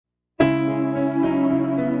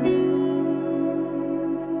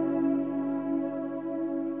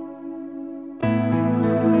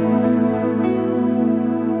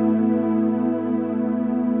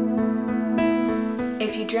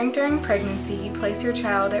drink during pregnancy, you place your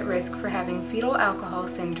child at risk for having fetal alcohol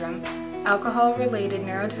syndrome, alcohol-related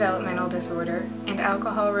neurodevelopmental disorder, and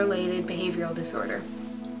alcohol-related behavioral disorder.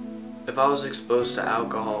 If I was exposed to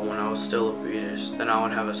alcohol when I was still a fetus, then I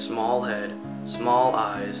would have a small head, small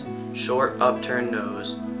eyes, short upturned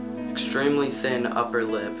nose, extremely thin upper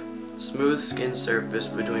lip, smooth skin surface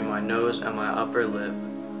between my nose and my upper lip,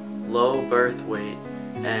 low birth weight,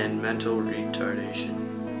 and mental retardation.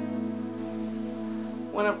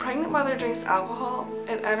 When a pregnant mother drinks alcohol,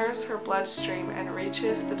 it enters her bloodstream and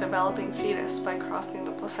reaches the developing fetus by crossing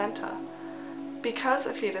the placenta. Because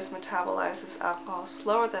a fetus metabolizes alcohol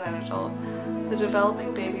slower than an adult, the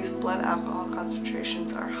developing baby's blood alcohol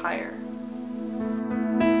concentrations are higher.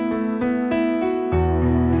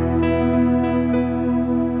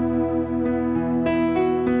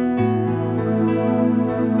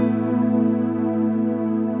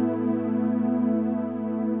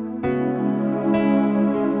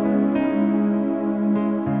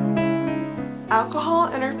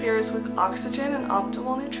 Alcohol interferes with oxygen and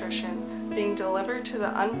optimal nutrition being delivered to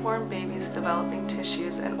the unborn baby's developing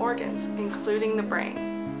tissues and organs, including the brain.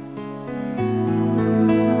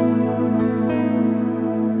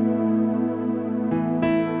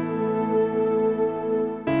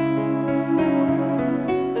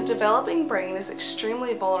 The developing brain is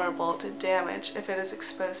extremely vulnerable to damage if it is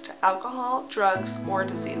exposed to alcohol, drugs, or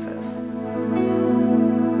diseases.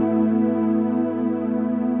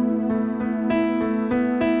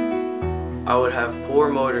 I would have poor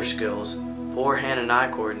motor skills, poor hand and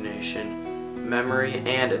eye coordination, memory,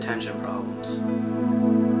 and attention problems.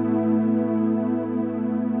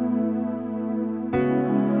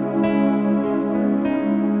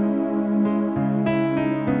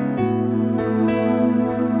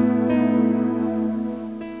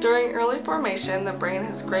 During early formation, the brain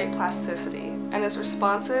has great plasticity and is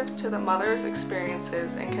responsive to the mother's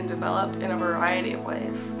experiences and can develop in a variety of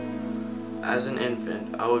ways. As an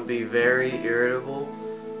infant, I would be very irritable,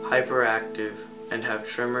 hyperactive, and have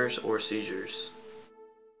tremors or seizures.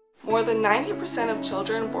 More than 90% of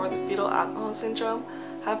children born with fetal alcohol syndrome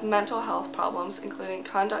have mental health problems, including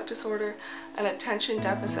conduct disorder and attention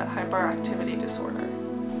deficit hyperactivity disorder.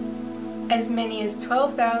 As many as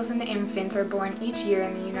 12,000 infants are born each year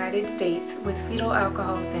in the United States with fetal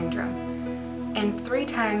alcohol syndrome, and 3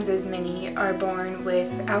 times as many are born with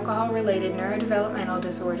alcohol-related neurodevelopmental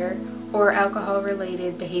disorder or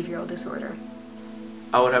alcohol-related behavioral disorder.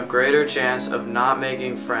 I would have greater chance of not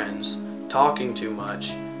making friends, talking too much,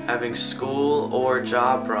 having school or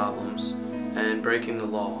job problems, and breaking the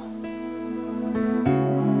law.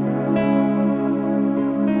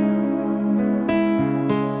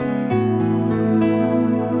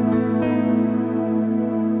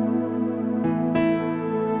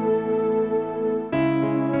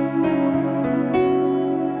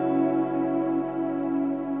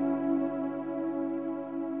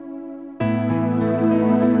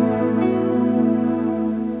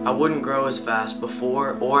 I wouldn't grow as fast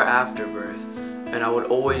before or after birth, and I would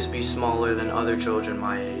always be smaller than other children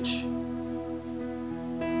my age.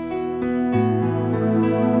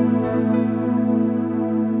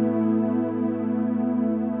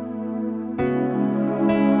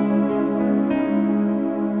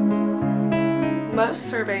 Most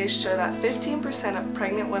surveys show that 15% of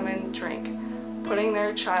pregnant women drink, putting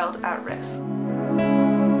their child at risk.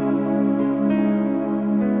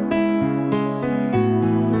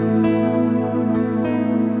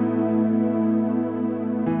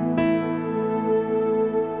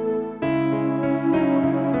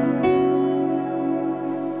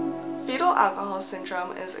 Fetal alcohol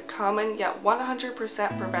syndrome is a common yet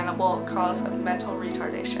 100% preventable cause of mental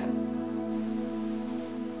retardation.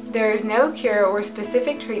 There is no cure or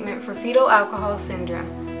specific treatment for fetal alcohol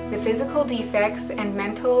syndrome. The physical defects and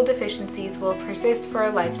mental deficiencies will persist for a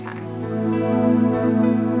lifetime.